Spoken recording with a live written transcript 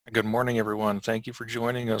Good morning, everyone. Thank you for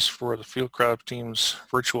joining us for the Field Crop Team's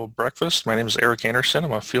virtual breakfast. My name is Eric Anderson.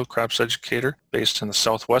 I'm a field crops educator based in the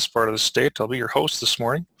southwest part of the state. I'll be your host this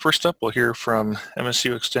morning. First up, we'll hear from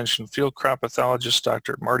MSU Extension field crop pathologist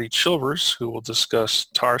Dr. Martin Chilvers, who will discuss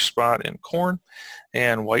tar spot in corn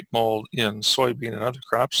and white mold in soybean and other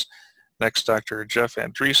crops. Next, Dr. Jeff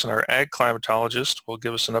Andreessen, our ag climatologist, will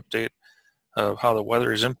give us an update of how the weather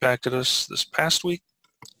has impacted us this past week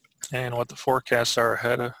and what the forecasts are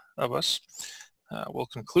ahead of us. We'll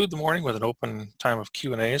conclude the morning with an open time of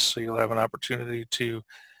Q&As, so you'll have an opportunity to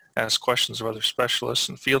ask questions of other specialists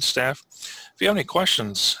and field staff. If you have any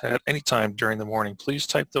questions at any time during the morning, please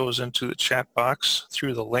type those into the chat box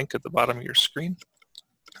through the link at the bottom of your screen.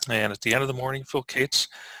 And at the end of the morning, Phil Cates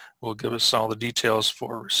will give us all the details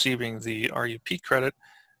for receiving the RUP credit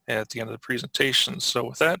at the end of the presentation. So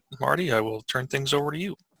with that, Marty, I will turn things over to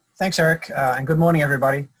you. Thanks, Eric, and good morning,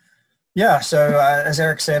 everybody. Yeah, so as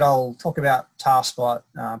Eric said, I'll talk about tar spot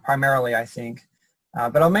primarily, I think,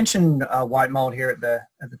 but I'll mention white mold here at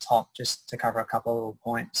the top just to cover a couple of little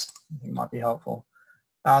points I think might be helpful.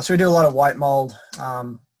 So we do a lot of white mold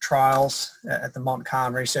trials at the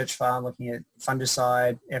Montcalm Research Farm, looking at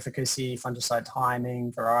fungicide efficacy, fungicide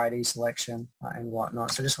timing, variety selection, and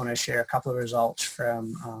whatnot. So I just want to share a couple of results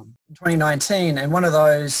from 2019, and one of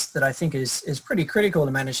those that I think is pretty critical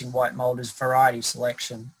to managing white mold is variety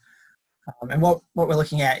selection. And what we're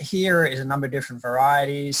looking at here is a number of different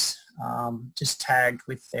varieties, just tagged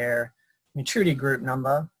with their maturity group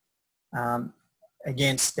number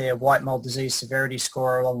against their white mold disease severity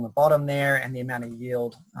score along the bottom there, and the amount of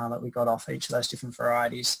yield that we got off each of those different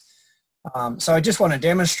varieties. So I just want to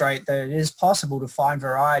demonstrate that it is possible to find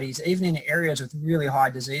varieties even in areas with really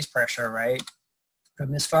high disease pressure rate.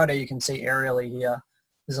 From this photo you can see aerially here,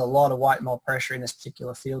 there's a lot of white mold pressure in this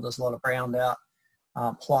particular field. There's a lot of browned out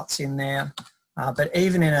plots in there, but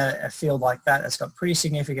even in a field like that that's got pretty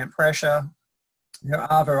significant pressure, there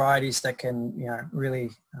are varieties that can really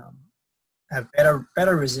have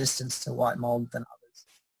better resistance to white mold than others.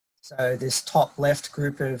 So this top left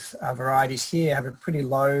group of varieties here have a pretty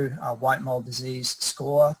low white mold disease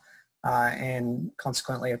score and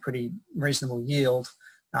consequently a pretty reasonable yield,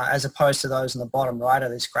 as opposed to those in the bottom right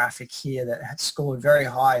of this graphic here that had scored very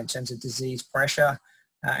high in terms of disease pressure,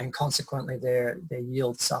 and consequently their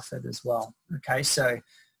yield suffered as well. Okay, so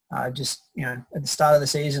just at the start of the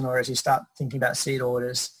season, or as you start thinking about seed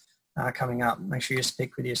orders coming up, make sure you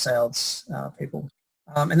speak with your sales people.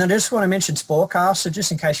 And then I just want to mention Sporecast, so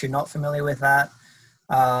just in case you're not familiar with that.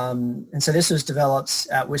 And so this was developed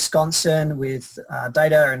at Wisconsin with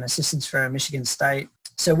data and assistance from Michigan State.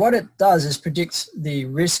 So what it does is predict the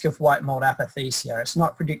risk of white mold apothecia. It's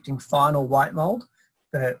not predicting final white mold,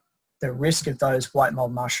 but the risk of those white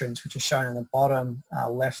mold mushrooms, which are shown in the bottom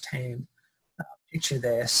left-hand picture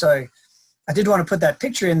there. So I did want to put that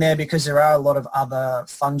picture in there because there are a lot of other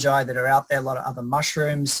fungi that are out there, a lot of other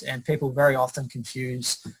mushrooms, and people very often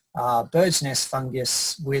confuse bird's nest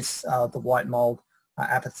fungus with the white mold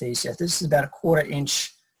apothecia. This is about a 1/4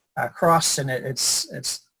 inch across, and it's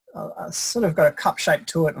sort of got a cup shape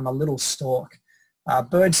to it on a little stalk.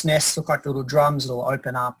 Bird's nests look like little drums. It'll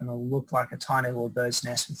open up and it'll look like a tiny little bird's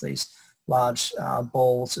nest with these large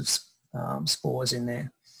balls of spores in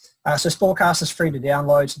there. So Sporecast is free to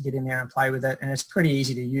download, so get in there and play with it, and it's pretty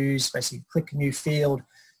easy to use. Basically click a new field.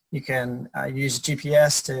 You can use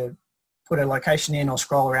GPS to put a location in or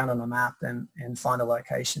scroll around on a map and find a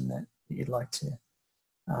location that you'd like to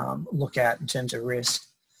look at in terms of risk.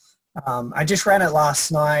 I just ran it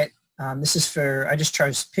last night. This is I just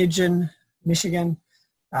chose Pigeon, Michigan.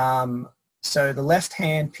 So the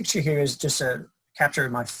left-hand picture here is just a capture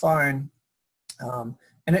of my phone,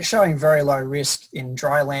 and it's showing very low risk in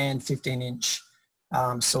dry land, 15-inch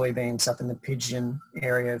soybeans up in the Pigeon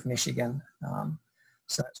area of Michigan.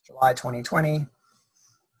 So that's July 2020.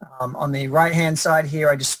 On the right-hand side here,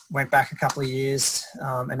 I just went back a couple of years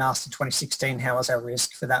and asked in 2016 how was our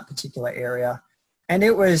risk for that particular area, and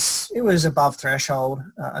it was above threshold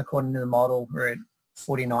according to the model. We're at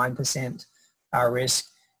 49% risk.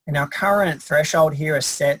 And our current threshold here is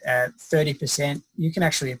set at 30%. You can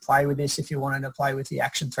actually play with this if you wanted to play with the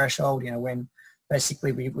action threshold, when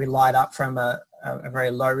basically we light up from a very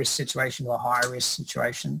low risk situation to a high risk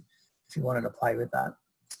situation, if you wanted to play with that.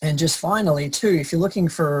 And just finally too, if you're looking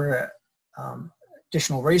for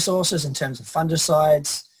additional resources in terms of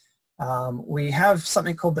fungicides, we have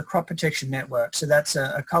something called the Crop Protection Network. So that's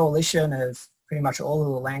a coalition of pretty much all of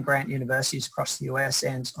the land-grant universities across the US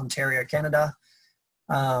and Ontario, Canada.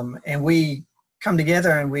 And we come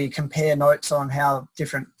together and we compare notes on how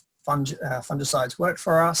different fungicides work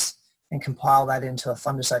for us and compile that into a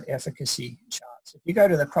fungicide efficacy chart. So if you go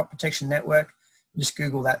to the Crop Protection Network, just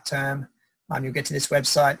Google that term, you'll get to this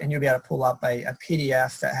website and you'll be able to pull up a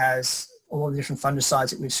PDF that has all the different fungicides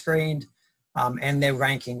that we've screened and their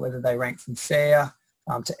ranking, whether they rank from fair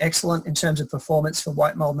to excellent in terms of performance for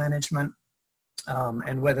white mold management,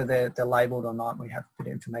 and whether they're labelled or not. We have a bit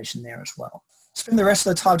of information there as well. Spend the rest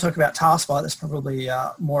of the time talking about tar spot. That's probably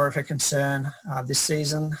more of a concern this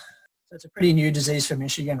season. So it's a pretty new disease for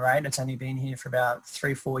Michigan, right? It's only been here for about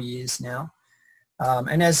 3-4 years now.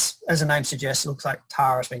 And as the name suggests, it looks like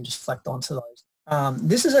tar has been just flecked onto those.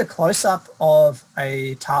 This is a close-up of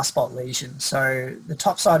a tar spot lesion. So the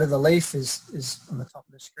top side of the leaf is on the top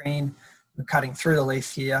of the screen. We're cutting through the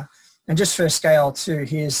leaf here. And just for scale too,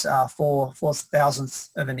 here's 4/4,000th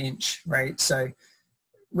of an inch, right? So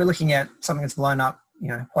we're looking at something that's blown up,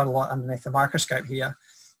 quite a lot underneath the microscope here.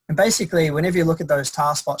 And basically, whenever you look at those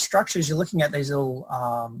tar spot structures, you're looking at these little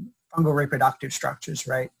fungal reproductive structures,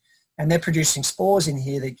 right? And they're producing spores in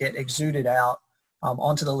here that get exuded out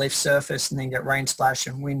onto the leaf surface and then get rain splash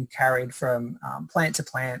and wind carried from plant to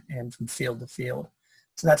plant and from field to field.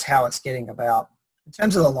 So that's how it's getting about. In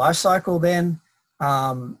terms of the life cycle then,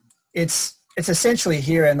 it's essentially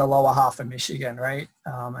here in the lower half of Michigan, right?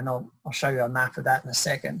 And I'll show you a map of that in a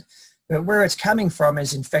second. But where it's coming from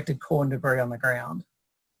is infected corn debris on the ground.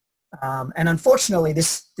 And unfortunately,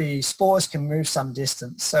 the spores can move some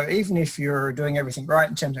distance. So even if you're doing everything right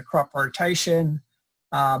in terms of crop rotation,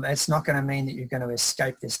 it's not going to mean that you're going to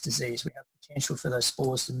escape this disease. We have potential for those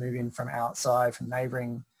spores to move in from outside, from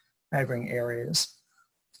neighboring areas.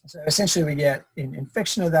 So essentially, we get an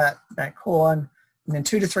infection of that corn, and then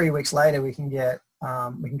 2 to 3 weeks later, we can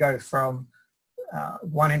go from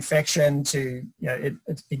one infection to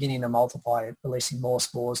it's beginning to multiply, releasing more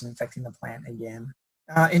spores and infecting the plant again.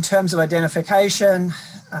 In terms of identification,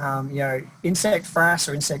 insect frass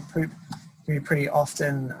or insect poop can be pretty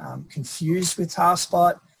often confused with tar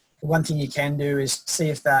spot. One thing you can do is see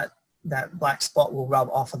if that black spot will rub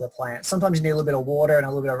off of the plant. Sometimes you need a little bit of water and a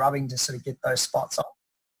little bit of rubbing to sort of get those spots off.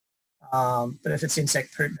 But if it's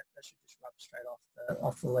insect poop, that should just rub straight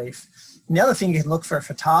off the leaf. And the other thing you can look for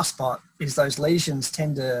tar spot is those lesions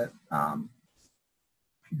tend to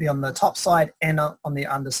be on the top side and on the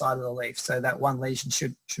underside of the leaf. So that one lesion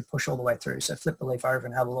should push all the way through. So flip the leaf over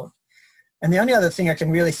and have a look. And the only other thing I can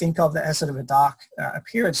really think of that has sort of a dark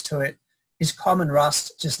appearance to it is common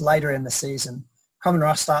rust just later in the season. Common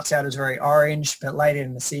rust starts out as very orange, but later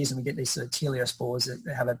in the season we get these sort of teleospores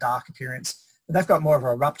that have a dark appearance. But they've got more of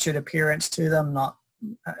a ruptured appearance to them, not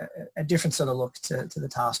a different sort of look to the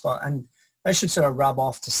tar spot. And they should sort of rub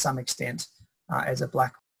off to some extent as a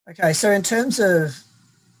black. Okay, so in terms of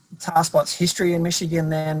tar spot's history in Michigan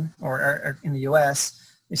then, or in the US,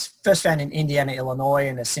 is first found in Indiana, Illinois,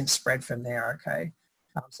 and has since spread from there, okay?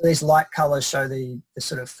 So these light colors show the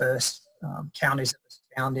sort of first counties it was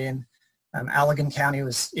found in. Allegan County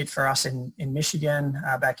was it for us in Michigan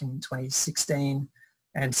back in 2016,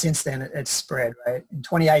 and since then it's spread, right? In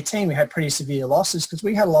 2018, we had pretty severe losses because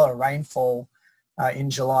we had a lot of rainfall in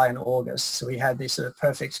July and August, so we had these sort of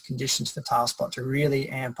perfect conditions for tar spot to really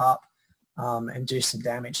amp up and do some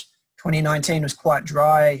damage. 2019 was quite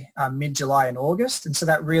dry mid-July and August, and so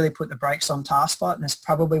that really put the brakes on tar spot, and that's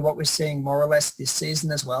probably what we're seeing more or less this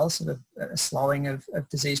season as well, sort of a slowing of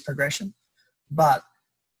disease progression. But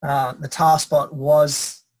the tar spot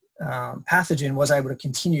pathogen was able to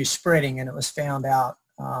continue spreading, and it was found out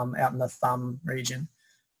in the thumb region.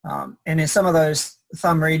 And in some of those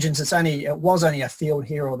thumb regions, it was only a field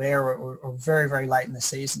here or there or very, very late in the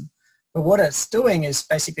season. But what it's doing is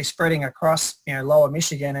basically spreading across lower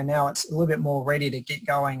Michigan, and now it's a little bit more ready to get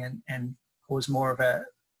going and cause more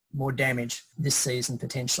damage this season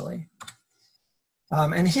potentially.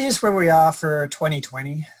 And here's where we are for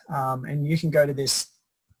 2020. And you can go to this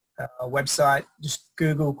website, just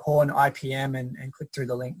Google corn IPM and click through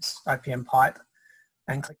the links, IPM pipe,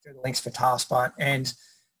 and click through the links for tar spot. And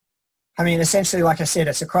I mean, essentially, like I said,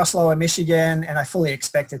 it's across lower Michigan, and I fully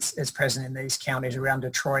expect it's present in these counties around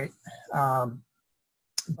Detroit.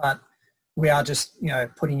 But we are just,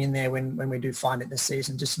 putting in there when we do find it this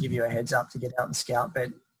season, just to give you a heads up to get out and scout. But,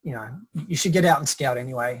 you should get out and scout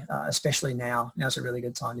anyway, especially now. Now's a really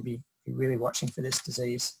good time to be really watching for this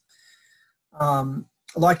disease.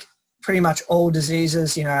 Like pretty much all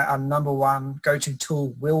diseases, our number one go-to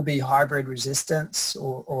tool will be hybrid resistance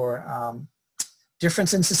or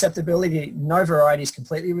difference in susceptibility. No variety is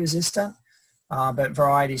completely resistant, but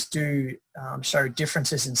varieties do show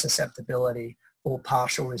differences in susceptibility or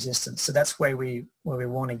partial resistance. So that's where we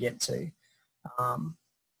want to get to.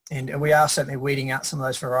 And we are certainly weeding out some of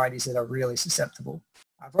those varieties that are really susceptible.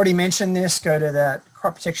 I've already mentioned this. Go to that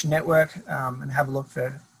Crop Protection Network and have a look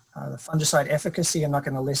for the fungicide efficacy. I'm not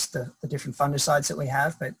going to list the different fungicides that we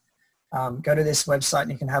have, but go to this website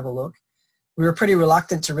and you can have a look. We were pretty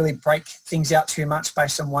reluctant to really break things out too much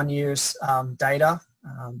based on 1 year's data,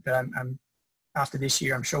 but after this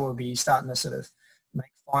year, I'm sure we'll be starting to sort of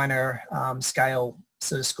make finer scale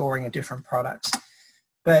sort of scoring of different products.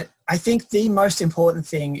 But I think the most important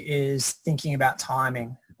thing is thinking about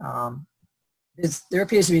timing. There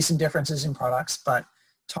appears to be some differences in products, but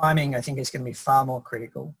timing I think is going to be far more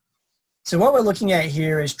critical. So what we're looking at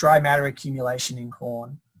here is dry matter accumulation in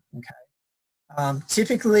corn. Okay.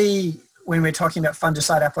 Typically, when we're talking about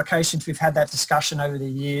fungicide applications, we've had that discussion over the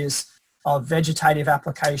years of vegetative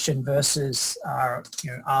application versus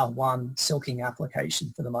R1 silking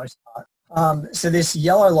application for the most part. So this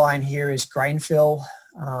yellow line here is grain fill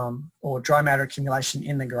or dry matter accumulation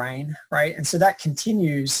in the grain, right? And so that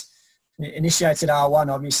continues, it initiates at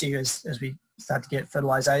R1 obviously as we start to get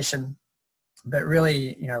fertilization, but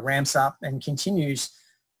really ramps up and continues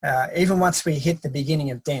even once we hit the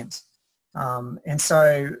beginning of dent. And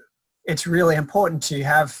so it's really important to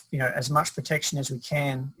have as much protection as we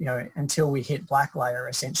can until we hit black layer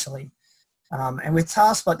essentially. And with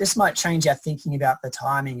tar spot, this might change our thinking about the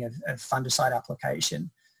timing of fungicide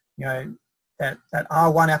application. That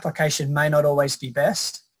R1 application may not always be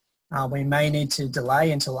best. We may need to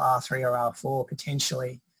delay until R3 or R4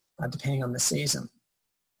 potentially, depending on the season.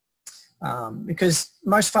 Because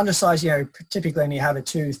most fungicides, typically only have a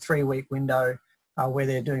 2-3 week window where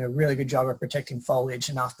they're doing a really good job of protecting foliage,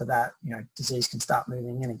 and after that, disease can start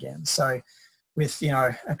moving in again. So with,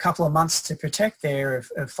 a couple of months to protect there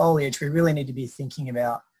of foliage, we really need to be thinking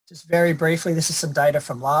about, just very briefly, this is some data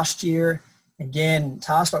from last year. Again,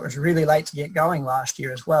 tar spot was really late to get going last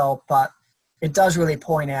year as well, but it does really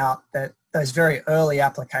point out that those very early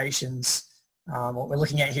applications, what we're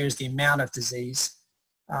looking at here is the amount of disease.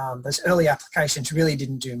 Those early applications really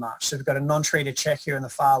didn't do much. So we've got a non-treated check here on the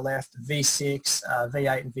far left, V6,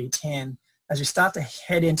 V8 and V10. As we start to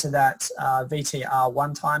head into that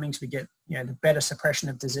VTR1 timings, we get the better suppression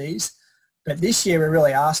of disease. But this year we're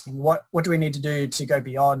really asking what do we need to do to go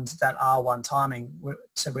beyond that R1 timing?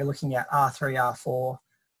 So we're looking at R3,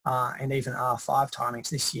 R4 and even R5 timings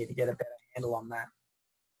this year to get a better handle on that.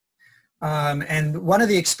 And one of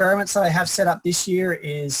the experiments that I have set up this year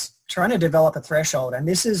is trying to develop a threshold, and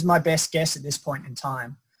this is my best guess at this point in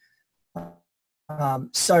time.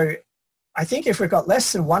 So I think if we've got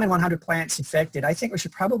less than 1 in 100 plants infected, I think we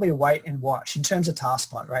should probably wait and watch in terms of tar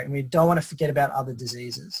spot, right? And we don't want to forget about other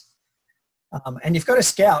diseases. And you've got to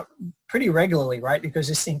scout pretty regularly, right? Because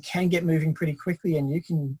this thing can get moving pretty quickly, and you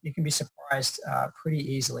can be surprised pretty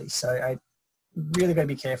easily. So I really got to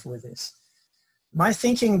be careful with this. My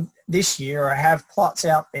thinking this year, I have plots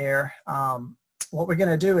out there. What we're going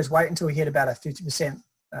to do is wait until we hit about a 50%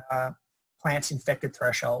 plants infected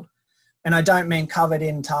threshold. And I don't mean covered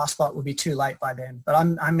in tar spot would be too late by then, but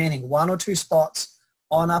I'm meaning 1 or 2 spots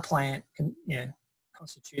on a plant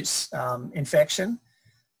constitutes infection.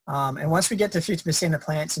 And once we get to 50% of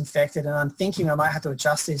plants infected, and I'm thinking I might have to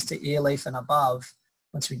adjust this to ear leaf and above,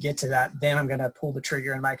 once we get to that, then I'm going to pull the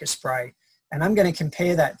trigger and make a spray. And I'm going to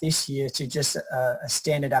compare that this year to just a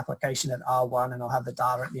standard application at R1, and I'll have the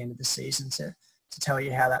data at the end of the season to tell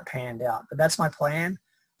you how that panned out. But that's my plan.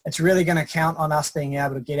 It's really going to count on us being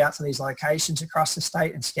able to get out to these locations across the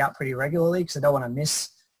state and scout pretty regularly, because I don't want to miss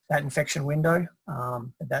that infection window.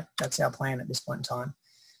 But that's our plan at this point in time.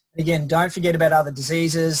 Again, don't forget about other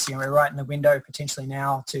diseases. We're right in the window potentially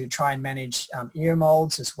now to try and manage ear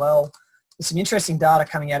molds as well. There's some interesting data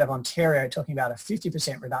coming out of Ontario talking about a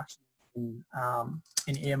 50% reduction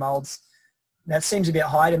in ear molds. That seems a bit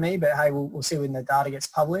high to me, but hey, we'll see when the data gets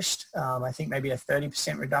published. I think maybe a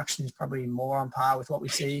 30% reduction is probably more on par with what we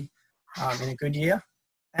see in a good year.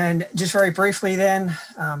 And just very briefly then,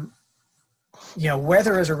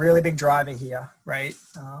 weather is a really big driver here, right?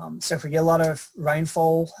 So if we get a lot of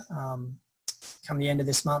rainfall come the end of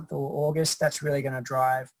this month or August, that's really going to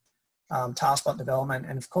drive tar spot development.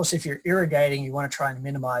 And of course, if you're irrigating, you want to try and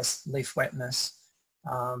minimize leaf wetness.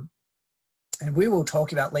 And we will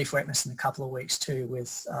talk about leaf wetness in a couple of weeks too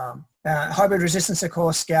with hybrid resistance, of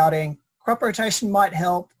course, scouting. Crop rotation might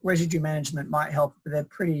help, residue management might help, but they're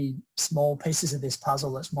pretty small pieces of this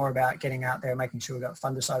puzzle. It's more about getting out there, making sure we've got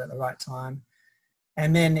fungicide at the right time.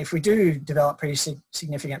 And then if we do develop pretty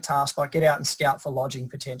significant tar spot, get out and scout for lodging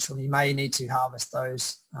potential. You may need to harvest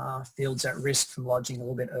those fields at risk from lodging a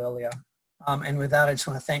little bit earlier. And with that, I just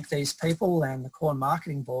want to thank these people and the Corn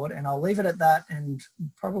Marketing Board, and I'll leave it at that and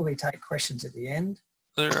probably take questions at the end.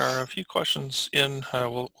 There are a few questions in.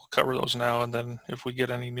 We'll cover those now, and then if we get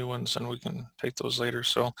any new ones, then we can take those later.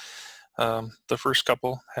 So The first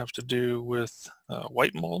couple have to do with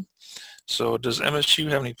white mold. So does MSU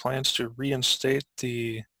have any plans to reinstate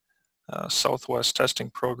the Southwest testing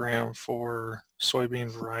program for soybean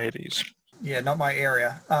varieties? Yeah, not my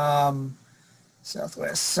area.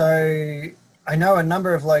 Southwest. So I know a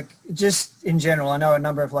number of, just in general, I know a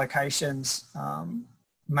number of locations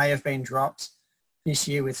may have been dropped this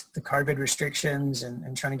year with the COVID restrictions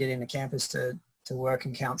and trying to get into campus to work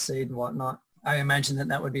and count seed and whatnot. I imagine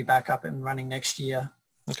that would be back up and running next year.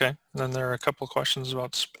 Okay. And then there are a couple of questions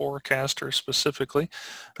about Sporecaster specifically.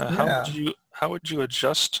 Yeah. How would you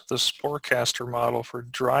adjust the Sporecaster model for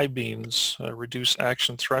dry beans? Reduce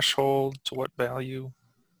action threshold to what value?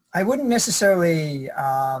 I wouldn't necessarily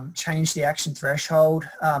change the action threshold.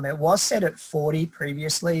 It was set at 40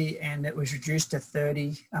 previously, and it was reduced to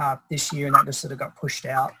 30 this year, and that just sort of got pushed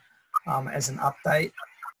out as an update.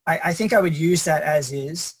 I think I would use that as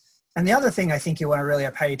is. And the other thing I think you want to really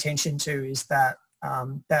pay attention to is that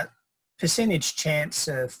that percentage chance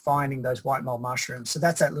of finding those white mold mushrooms. So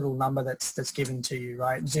that's that little number that's given to you,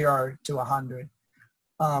 right? 0 to 100.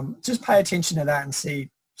 Just pay attention to that and see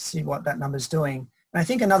what that number's doing. And I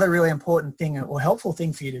think another really important thing or helpful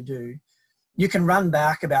thing for you to do, you can run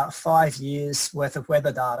back about 5 years worth of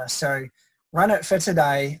weather data. So run it for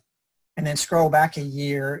today and then scroll back a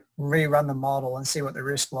year, rerun the model and see what the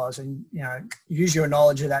risk was, and use your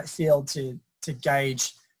knowledge of that field to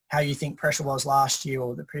gauge how you think pressure was last year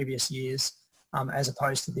or the previous years as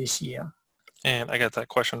opposed to this year. And I got that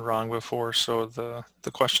question wrong before. So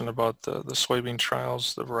the question about the soybean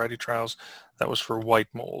trials, the variety trials, that was for white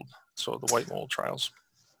mold. So the white mold trials.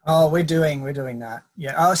 Oh, we're doing that.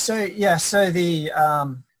 Yeah. Oh, so yeah. So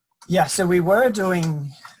so we were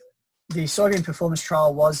doing the soybean performance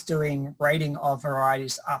trial was doing rating of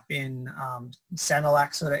varieties up in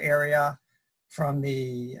Sanilac sort of area from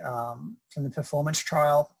the performance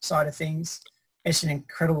trial side of things. It's an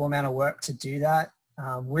incredible amount of work to do that.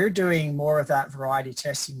 We're doing more of that variety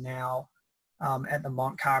testing now at the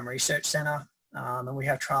Montcalm Research Center, and we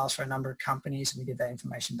have trials for a number of companies, and we give that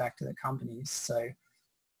information back to the companies. So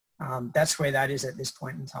that's where that is at this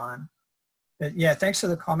point in time. But yeah, thanks for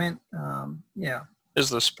the comment. Yeah. Is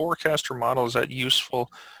the Sporecaster model, is that useful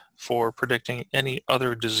for predicting any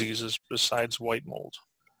other diseases besides white mold?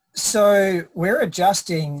 So we're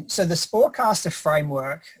adjusting. So the Sporecaster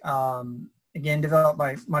framework, again, developed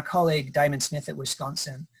by my colleague Damon Smith at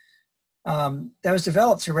Wisconsin, that was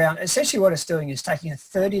developed around, essentially what it's doing is taking a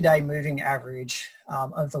 30-day moving average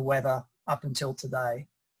of the weather up until today.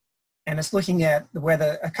 And it's looking at the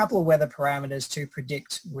weather, a couple of weather parameters to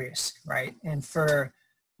predict risk, right? And for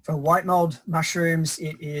white mold mushrooms,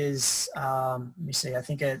 it is, let me see, I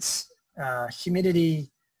think it's humidity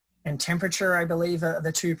and temperature, I believe, are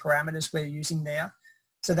the two parameters we're using there.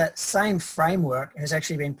 So that same framework has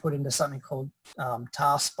actually been put into something called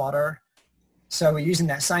tar spotter. So we're using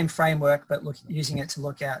that same framework, but using it to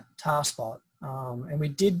look at tar spot. And we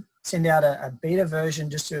did send out a beta version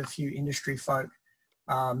just to a few industry folk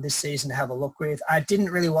this season to have a look with. I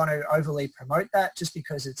didn't really want to overly promote that just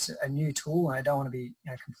because it's a new tool and I don't want to be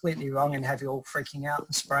completely wrong and have you all freaking out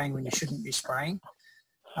and spraying when you shouldn't be spraying.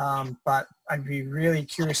 But I'd be really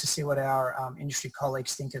curious to see what our industry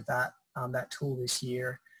colleagues think of that tool this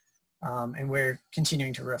year. And we're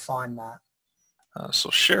continuing to refine that. So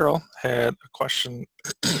Cheryl had a question.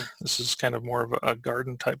 This is kind of more of a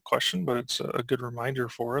garden type question, but it's a good reminder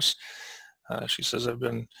for us. She says, I've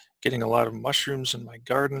been getting a lot of mushrooms in my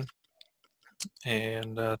garden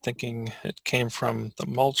and thinking it came from the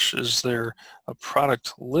mulch. Is there a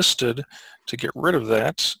product listed to get rid of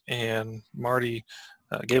that? And Marty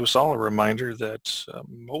gave us all a reminder that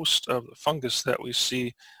most of the fungus that we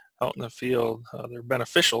see out in the field, they're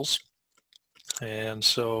beneficials. And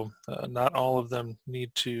so not all of them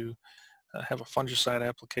need to have a fungicide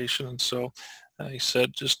application. And so he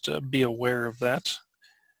said, just be aware of that.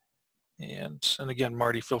 And again,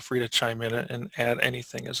 Marty, feel free to chime in and add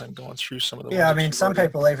anything as I'm going through some of the. Yeah, I mean, some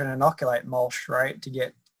people even inoculate mulch, right, to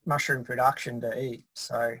get mushroom production to eat.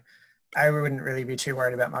 So I wouldn't really be too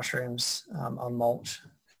worried about mushrooms on mulch.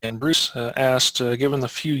 And Bruce asked, given the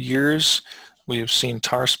few years we have seen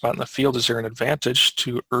tar spot in the field, is there an advantage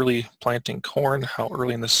to early planting corn? How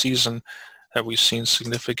early in the season have we seen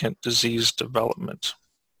significant disease development?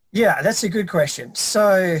 Yeah, that's a good question.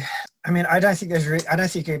 So, I mean, I don't think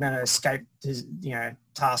you're going to escape,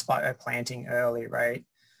 tar spot by planting early, right?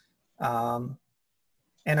 And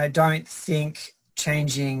I don't think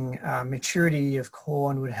changing maturity of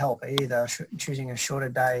corn would help either. Choosing a shorter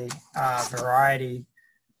day variety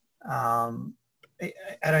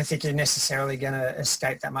I don't think you're necessarily going to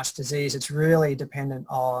escape that much disease. It's really dependent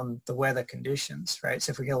on the weather conditions, right?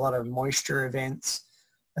 So if we get a lot of moisture events,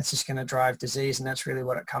 that's just going to drive disease, and that's really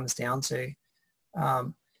what it comes down to.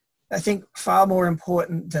 I think far more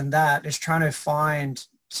important than that is trying to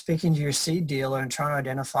speaking to your seed dealer and trying to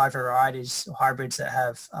identify varieties or hybrids that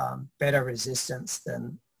have better resistance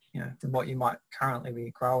than what you might currently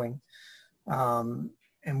be growing. And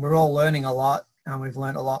we're all learning a lot. We've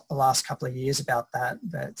learned a lot the last couple of years about that,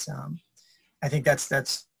 but I think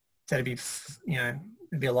that'd be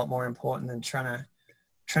it'd be a lot more important than trying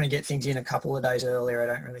to get things in a couple of days earlier. I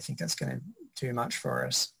don't really think that's going to do much for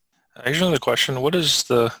us. Actually, the question: what is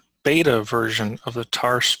the beta version of the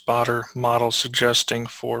tar spotter model suggesting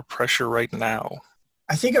for pressure right now?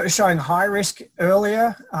 I think it was showing high risk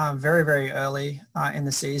earlier, very, very early in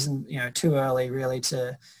the season, too early really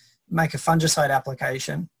to make a fungicide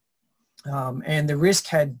application. And the risk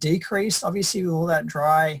had decreased, obviously, with all that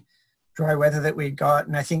dry weather that we'd got.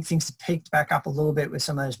 And I think things had peaked back up a little bit with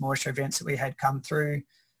some of those moisture events that we had come through.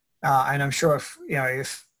 And I'm sure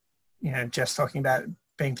if just talking about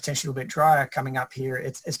being potentially a little bit drier coming up here,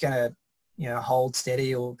 it's going to hold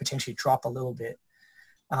steady or potentially drop a little bit.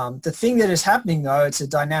 The thing that is happening though, it's a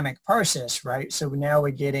dynamic process, right? So now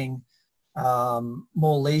we're getting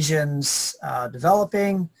more lesions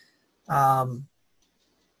developing. The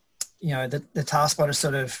tar spot is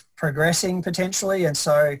sort of progressing potentially, and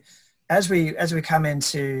so as we come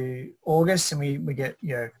into August and we get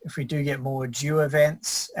if we do get more dew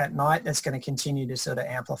events at night, that's going to continue to sort of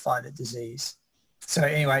amplify the disease. So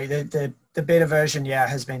anyway, the beta version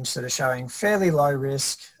has been sort of showing fairly low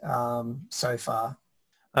risk so far.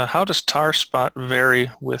 How does tar spot vary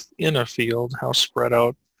within a field? How spread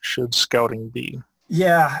out should scouting be?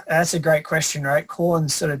 Yeah, that's a great question, right?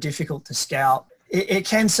 Corn's sort of difficult to scout. It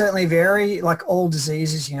can certainly vary. Like all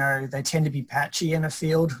diseases, they tend to be patchy in a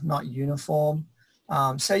field, not uniform.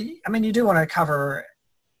 So, I mean, you do want to cover,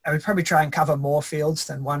 I would probably try and cover more fields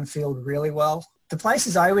than one field really well. The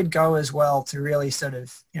places I would go as well to really sort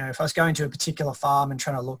of, if I was going to a particular farm and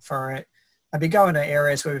trying to look for it, I'd be going to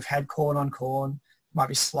areas where we've had corn on corn, might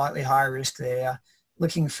be slightly higher risk there,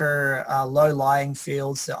 looking for low-lying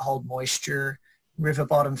fields that hold moisture, river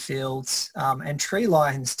bottom fields, and tree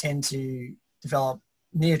lines tend to develop,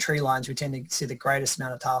 near tree lines we tend to see the greatest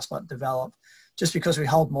amount of tar spot develop just because we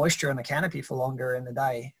hold moisture on the canopy for longer in the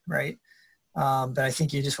day, right? But I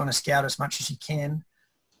think you just want to scout as much as you can.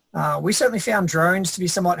 We certainly found drones to be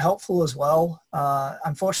somewhat helpful as well.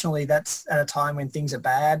 Unfortunately, that's at a time when things are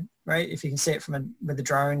bad, right? If you can see it with the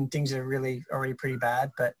drone, things are really already pretty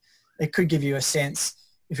bad, but it could give you a sense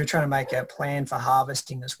if you're trying to make a plan for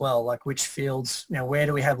harvesting as well, like which fields, where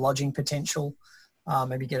do we have lodging potential?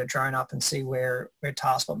 Maybe get a drone up and see where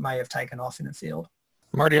tar spot may have taken off in a field.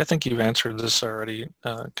 Marty, I think you've answered this already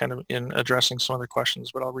kind of in addressing some other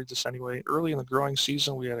questions, but I'll read this anyway. Early in the growing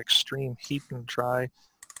season, we had extreme heat and dry.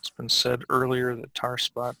 It's been said earlier that tar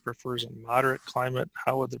spot prefers a moderate climate.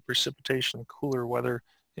 How would the precipitation and cooler weather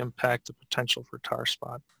impact the potential for tar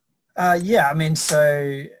spot? Yeah, I mean,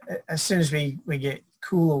 so as soon as we get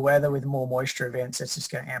cooler weather with more moisture events, that's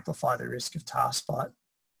just going to amplify the risk of tar spot.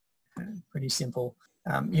 Pretty simple.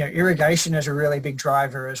 Irrigation is a really big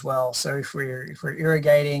driver as well. So if we're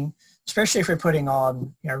irrigating, especially if we're putting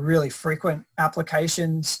on really frequent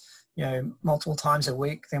applications, multiple times a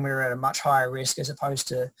week, then we're at a much higher risk as opposed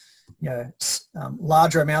to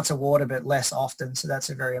larger amounts of water but less often. So that's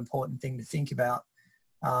a very important thing to think about.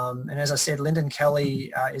 And as I said, Lyndon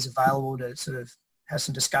Kelly is available to sort of have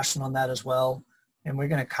some discussion on that as well. And we're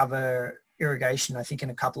going to cover irrigation, I think, in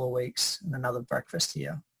a couple of weeks in another breakfast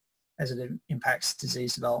here as it impacts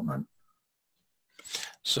disease development.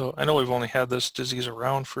 So I know we've only had this disease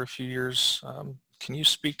around for a few years. Can you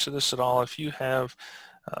speak to this at all? If you have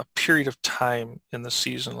a period of time in the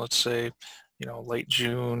season, let's say, late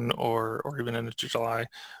June or even into July,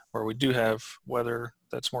 where we do have weather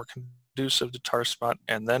that's more conducive to tar spot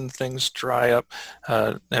and then things dry up,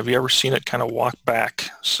 have you ever seen it kind of walk back?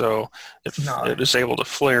 So if it is able to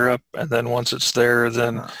flare up and then once it's there,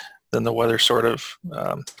 then the weather sort of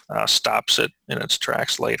stops it in its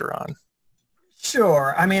tracks later on.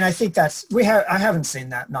 Sure. I mean, I think I haven't seen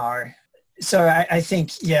that, no. So I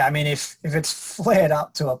think, yeah, I mean, if it's flared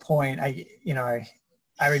up to a point, I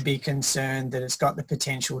would be concerned that it's got the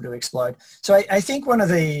potential to explode. So I think one of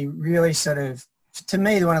the really to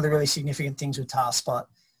me, one of the really significant things with tar spot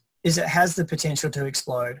is it has the potential to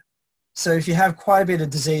explode. So if you have quite a bit of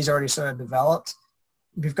disease already sort of developed,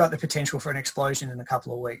 we've got the potential for an explosion in a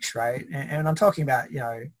couple of weeks, right? And I'm talking about,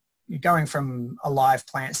 you're going from alive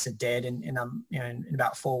plants to dead in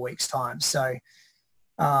about 4 weeks' time. So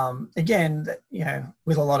again,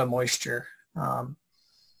 with a lot of moisture.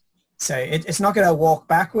 So it's not going to walk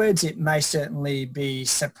backwards. It may certainly be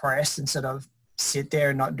suppressed and sort of sit there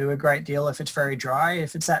and not do a great deal if it's very dry.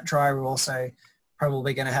 If it's that dry, we're also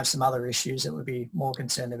probably going to have some other issues that we'd be more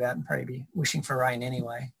concerned about and probably be wishing for rain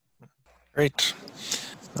anyway. Great.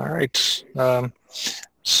 All right.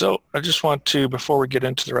 So I just want to, before we get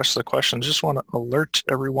into the rest of the questions, just want to alert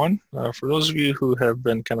everyone. For those of you who have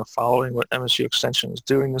been kind of following what MSU Extension is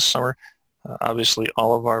doing this summer, obviously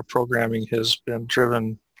all of our programming has been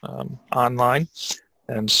driven online.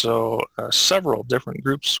 And so several different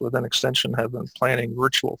groups within Extension have been planning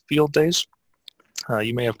virtual field days.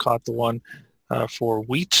 You may have caught the one for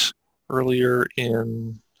wheat earlier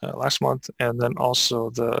in last month, and then also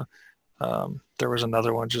there was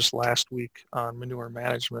another one just last week on manure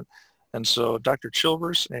management. And so Dr.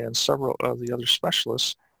 Chilvers and several of the other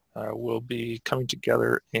specialists will be coming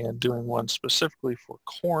together and doing one specifically for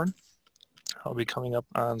corn. I'll be coming up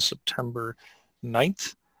on September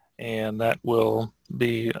 9th. And that will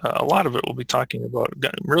be, a lot of it will be talking about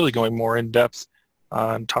really going more in depth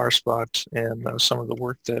on tar spot and some of the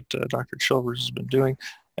work that Dr. Chilvers has been doing.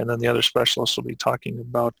 And then the other specialists will be talking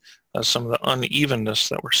about some of the unevenness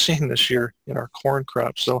that we're seeing this year in our corn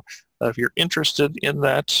crop. So if you're interested in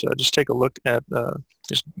that, just take a look at,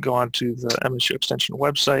 just go on to the MSU Extension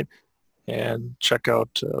website and check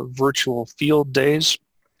out virtual field days.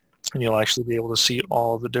 And you'll actually be able to see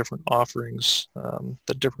all the different offerings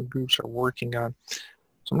that different groups are working on.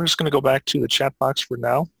 So I'm just going to go back to the chat box for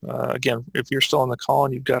now. Again, if you're still on the call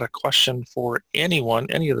and you've got a question for anyone,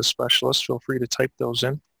 any of the specialists, feel free to type those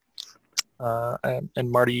in.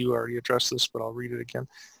 And Marty, you already addressed this, but I'll read it again.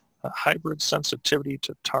 Hybrid sensitivity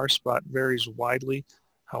to tar spot varies widely.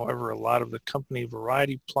 However, a lot of the company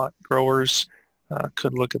variety plot growers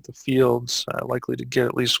could look at the fields likely to get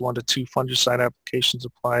at least 1 to 2 fungicide applications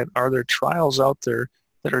applied. Are there trials out there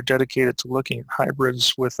that are dedicated to looking at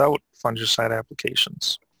hybrids without fungicide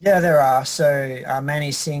applications? Yeah, there are. So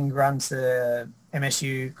Manny Singh runs the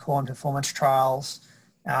MSU corn performance trials,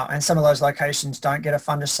 and some of those locations don't get a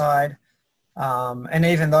fungicide. And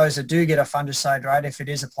even those that do get a fungicide, right, if it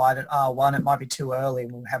is applied at R1, it might be too early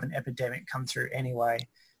and we'll have an epidemic come through anyway.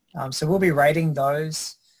 So we'll be rating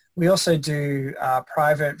those. We also do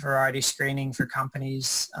private variety screening for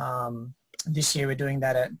companies. This year we're doing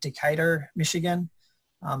that at Decatur, Michigan,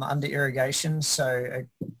 under irrigation. So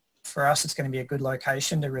for us, it's going to be a good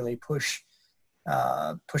location to really push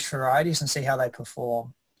varieties and see how they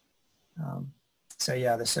perform. So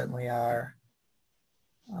yeah, there certainly are,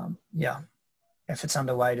 efforts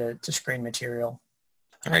underway to screen material.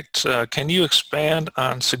 All right, can you expand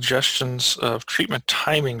on suggestions of treatment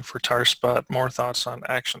timing for tar spot? More thoughts on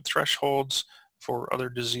action thresholds for other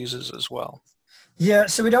diseases as well? Yeah,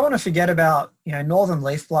 so we don't want to forget about, northern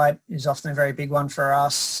leaf blight is often a very big one for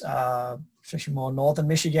us, especially more northern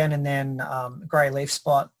Michigan, and then grey leaf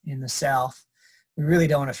spot in the south. We really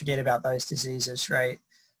don't want to forget about those diseases, right?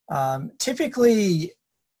 Typically,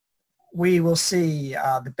 we will see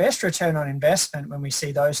the best return on investment when we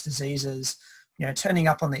see those diseases turning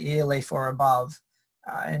up on the ear leaf or above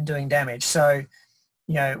and doing damage. So,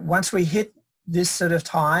 once we hit this sort of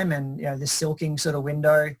time and, this silking sort of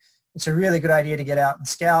window, it's a really good idea to get out and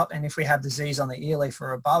scout. And if we have disease on the ear leaf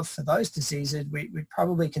or above for those diseases, we'd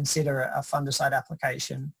probably consider a fungicide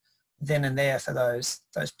application then and there for those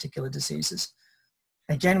particular diseases.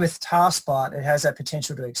 Again, with tar spot, it has that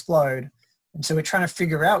potential to explode. And so we're trying to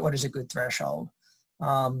figure out what is a good threshold.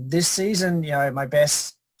 This season, my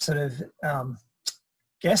best sort of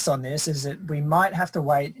guess on this is that we might have to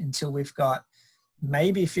wait until we've got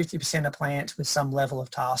maybe 50% of plants with some level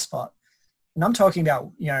of tar spot. And I'm talking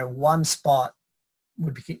about, one spot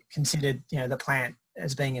would be considered, the plant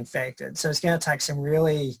as being infected. So it's going to take some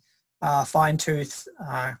really fine-tooth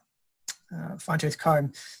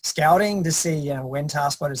comb scouting to see, when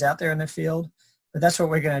tar spot is out there in the field. But that's what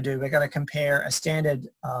we're going to do. We're going to compare a standard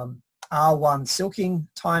R1 silking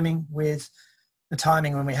timing with the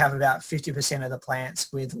timing when we have about 50% of the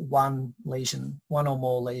plants with one or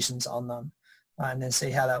more lesions on them, and then see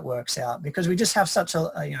how that works out, because we just have such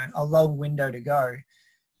a long window to go.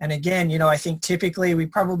 And again, I think typically we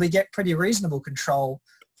probably get pretty reasonable control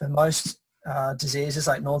for most diseases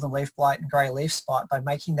like northern leaf blight and grey leaf spot by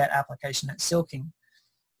making that application at silking.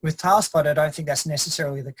 With tar spot, I don't think that's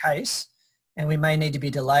necessarily the case, and we may need to be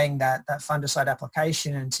delaying that fungicide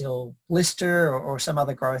application until blister or some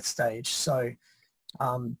other growth stage. So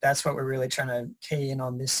that's what we're really trying to key in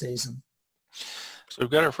on this season. So we've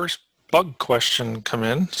got our first bug question come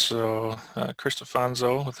in. So Chris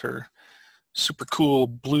Defonso with her super cool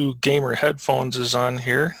blue gamer headphones is on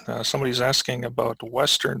here. Somebody's asking about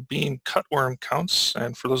western bean cutworm counts.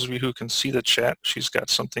 And for those of you who can see the chat, she's got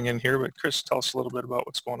something in here. But Chris, tell us a little bit about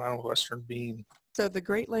what's going on with western bean. So the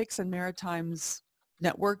Great Lakes and Maritimes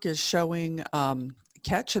Network is showing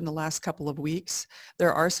catch in the last couple of weeks.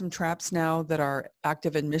 There are some traps now that are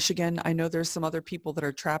active in Michigan. I know there's some other people that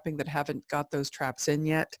are trapping that haven't got those traps in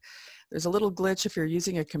yet. There's a little glitch if you're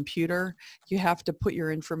using a computer. You have to put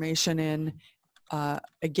your information in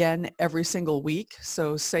again every single week.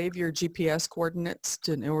 So save your GPS coordinates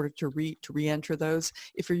in order to re-enter those.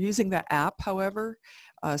 If you're using the app, however,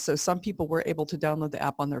 so some people were able to download the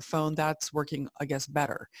app on their phone. That's working, I guess,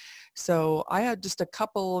 better. So I had just a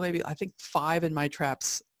couple, maybe I think 5 in my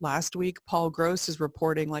traps last week. Paul Gross is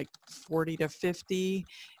reporting like 40 to 50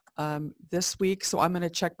 this week. So I'm going to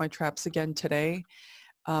check my traps again today.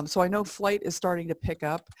 So I know flight is starting to pick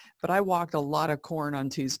up, but I walked a lot of corn on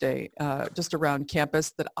Tuesday just around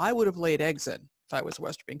campus that I would have laid eggs in if I was a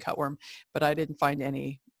western bean cutworm, but I didn't find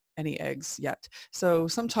any eggs yet. So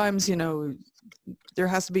sometimes, you know, there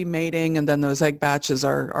has to be mating, and then those egg batches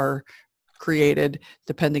are created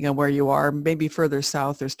depending on where you are. Maybe further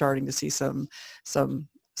south, they're starting to see some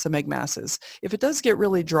egg masses. If it does get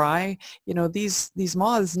really dry, you know, these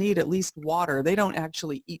moths need at least water. They don't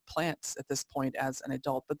actually eat plants at this point as an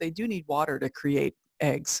adult, but they do need water to create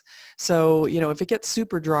eggs. So, you know, if it gets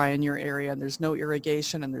super dry in your area and there's no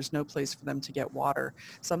irrigation and there's no place for them to get water,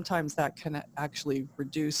 sometimes that can actually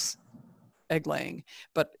reduce egg laying.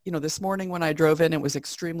 But, you know, this morning when I drove in, it was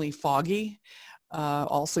extremely foggy.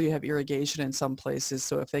 Also, you have irrigation in some places,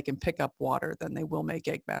 so if they can pick up water, then they will make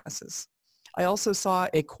egg masses. I also saw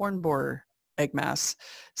a corn borer egg mass,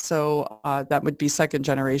 so that would be second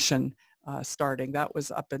generation starting. That was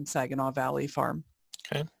up in Saginaw Valley Farm.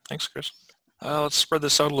 Okay, thanks, Chris. Let's spread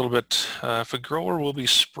this out a little bit. If a grower will be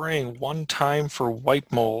spraying one time for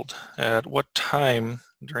white mold, at what time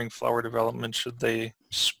during flower development should they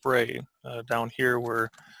spray? Down here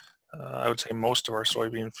where I would say most of our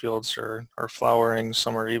soybean fields are flowering,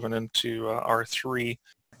 some are even into R3.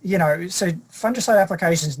 You know, so fungicide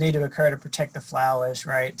applications need to occur to protect the flowers,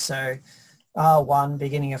 right? So R1,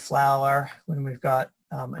 beginning of flower, when we've got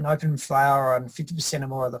an open flower on 50% or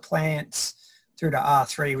more of the plants, through to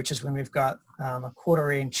R3, which is when we've got a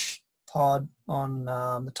 1/4 inch pod on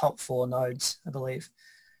the top 4 nodes, I believe.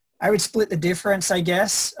 I would split the difference, I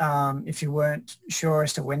guess. If you weren't sure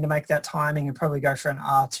as to when to make that timing, you'd probably go for an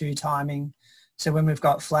R2 timing. So when we've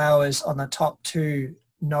got flowers on the top 2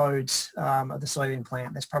 nodes of the soybean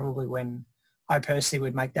plant, that's probably when I personally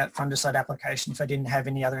would make that fungicide application if I didn't have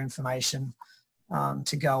any other information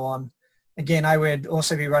to go on. Again, I would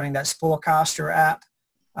also be running that Sporecaster app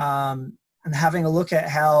and having a look at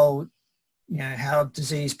how, you know, how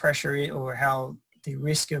disease pressure is, or how the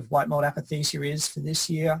risk of white mold apothecia is for this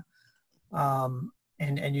year,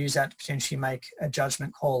 and use that to potentially make a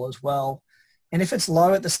judgment call as well. And if it's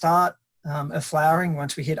low at the start of flowering,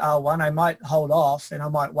 once we hit R1, I might hold off and I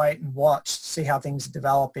might wait and watch, see how things are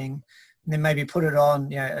developing, and then maybe put it on,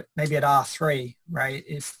 you know, maybe at R3, right?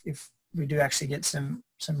 If we do actually get some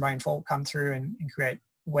rainfall come through and create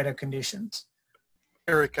wetter conditions.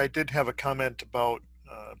 Eric, I did have a comment about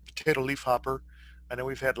potato leafhopper. I know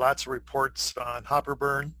we've had lots of reports on hopper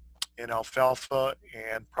burn in alfalfa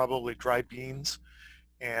and probably dry beans.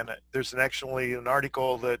 And there's actually an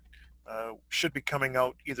article that should be coming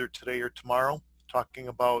out either today or tomorrow talking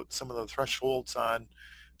about some of the thresholds on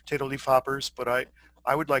potato leafhoppers. But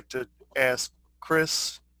I would like to ask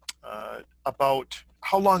Chris about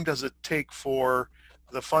how long does it take for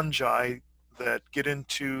the fungi that get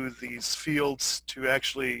into these fields to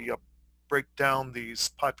actually break down these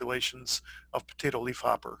populations of potato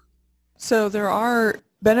leafhopper? So there are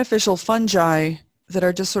beneficial fungi that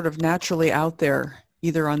are just sort of naturally out there,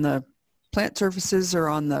 either on the plant surfaces or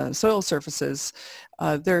on the soil surfaces.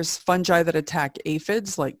 There's fungi that attack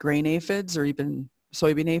aphids, like grain aphids or even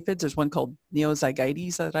soybean aphids. There's one called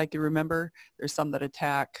Neozygites that I can remember. There's some that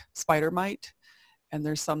attack spider mite, and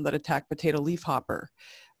there's some that attack potato leafhopper.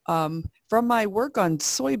 From my work on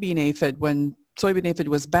soybean aphid, when soybean aphid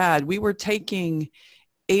was bad, we were taking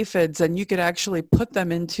aphids and you could actually put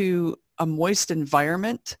them into a moist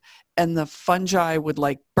environment and the fungi would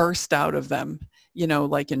like burst out of them, you know,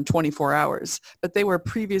 like in 24 hours. But they were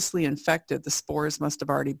previously infected. The spores must have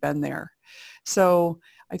already been there. So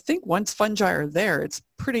I think once fungi are there, it's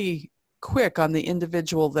pretty quick on the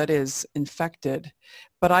individual that is infected.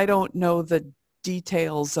 But I don't know the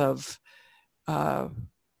details of,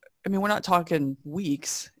 I mean, we're not talking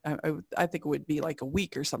weeks. I think it would be like a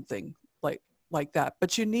week or something, like like that.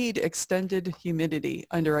 But you need extended humidity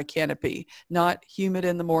under a canopy, not humid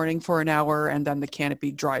in the morning for an hour and then the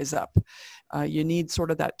canopy dries up. You need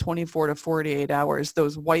sort of that 24 to 48 hours,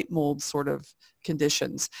 those white mold sort of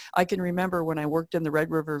conditions. I can remember when I worked in the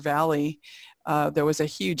Red River Valley, there was a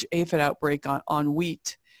huge aphid outbreak on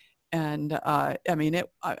wheat. And I mean,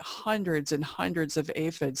 hundreds and hundreds of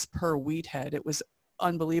aphids per wheat head. It was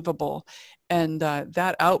unbelievable. And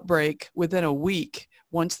that outbreak within a week,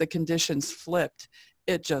 once the conditions flipped,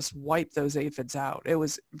 it just wiped those aphids out. It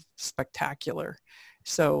was spectacular.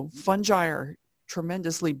 So fungi are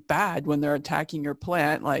tremendously bad when they're attacking your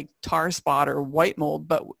plant, like tar spot or white mold.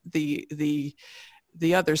 But the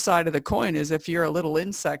other side of the coin is if you're a little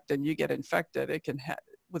insect and you get infected, it can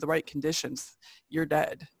with the right conditions, you're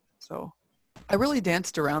dead. So I really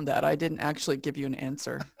danced around that. I didn't actually give you an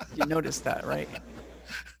answer. You noticed that, right?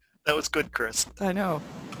 That was good, Chris. I know.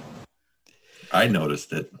 I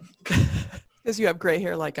noticed it. Because you have gray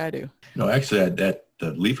hair like I do. No, actually,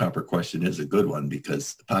 the leafhopper question is a good one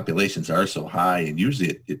because the populations are so high, and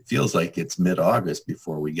usually it feels like it's mid-August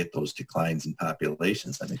before we get those declines in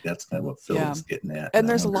populations. I think that's kind of what Phil was getting at. And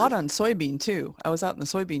there's a lot on soybean too. I was out in the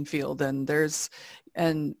soybean field, and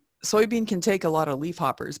soybean can take a lot of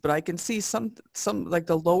leafhoppers, but I can see some like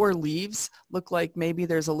the lower leaves look like maybe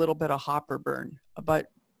there's a little bit of hopper burn,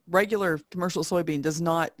 but regular commercial soybean does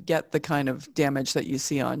not get the kind of damage that you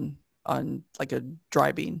see on like a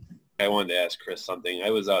dry bean. I wanted to ask Chris something. I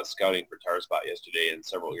was out scouting for tar spot yesterday in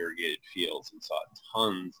several irrigated fields and saw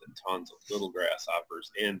tons and tons of little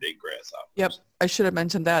grasshoppers and big grasshoppers. Yep, I should have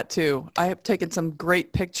mentioned that too. I have taken some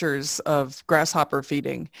great pictures of grasshopper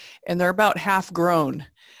feeding, and they're about half grown.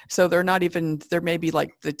 So they're maybe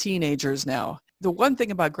like the teenagers now. The one thing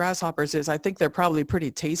about grasshoppers is I think they're probably pretty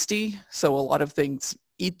tasty. So a lot of things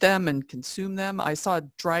eat them and consume them. I saw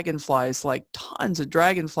dragonflies, like tons of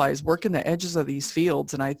dragonflies working the edges of these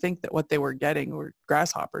fields. And I think that what they were getting were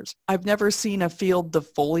grasshoppers. I've never seen a field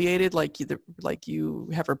defoliated like you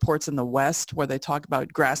have reports in the West where they talk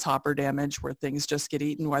about grasshopper damage where things just get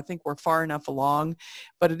eaten. Well, I think we're far enough along,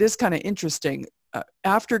 but it is kind of interesting.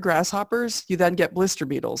 After grasshoppers, you then get blister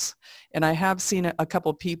beetles. And I have seen a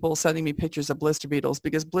couple people sending me pictures of blister beetles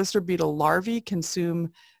because blister beetle larvae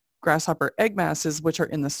consume grasshopper egg masses, which are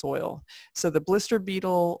in the soil. So the blister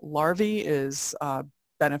beetle larvae is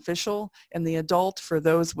beneficial, and the adult, for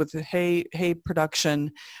those with hay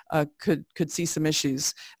production, could see some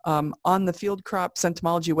issues. On the field crop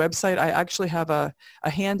entomology website, I actually have a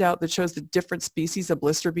handout that shows the different species of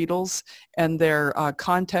blister beetles and their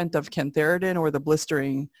content of cantharidin or the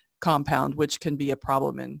blistering compound, which can be a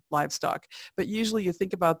problem in livestock. But usually you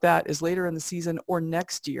think about that as later in the season or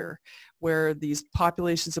next year, where these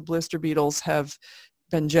populations of blister beetles have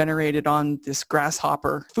been generated on this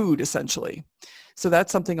grasshopper food, essentially. So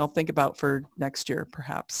that's something I'll think about for next year,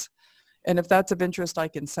 perhaps. And if that's of interest, I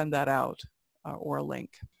can send that out or a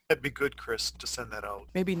link. That'd be good, Chris, to send that out.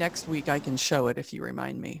 Maybe next week I can show it if you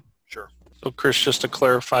remind me. Sure. So Chris, just to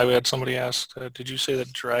clarify, we had somebody ask, did you say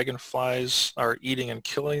that dragonflies are eating and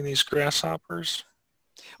killing these grasshoppers?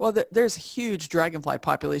 Well, there's huge dragonfly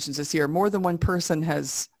populations this year. More than one person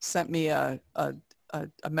has sent me a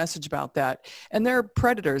message about that. And they're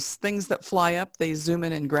predators, things that fly up, they zoom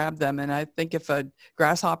in and grab them. And I think if a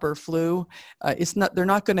grasshopper flew, they're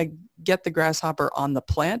not going to get the grasshopper on the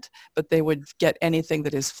plant, but they would get anything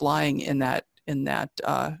that is flying on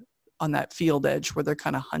that field edge where they're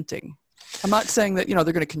kind of hunting. I'm not saying that, they're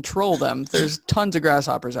going to control them. There's tons of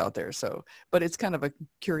grasshoppers out there. But it's kind of a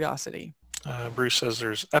curiosity. Bruce says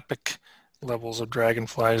there's epic levels of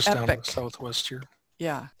dragonflies down in the southwest here.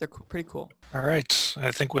 Yeah, they're pretty cool. All right.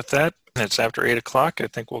 I think with that, it's after 8 o'clock. I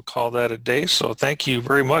think we'll call that a day. So thank you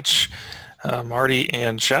very much, Marty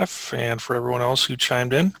and Jeff, and for everyone else who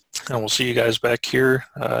chimed in. And we'll see you guys back here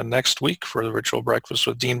next week for the Ritual Breakfast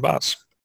with Dean Boss.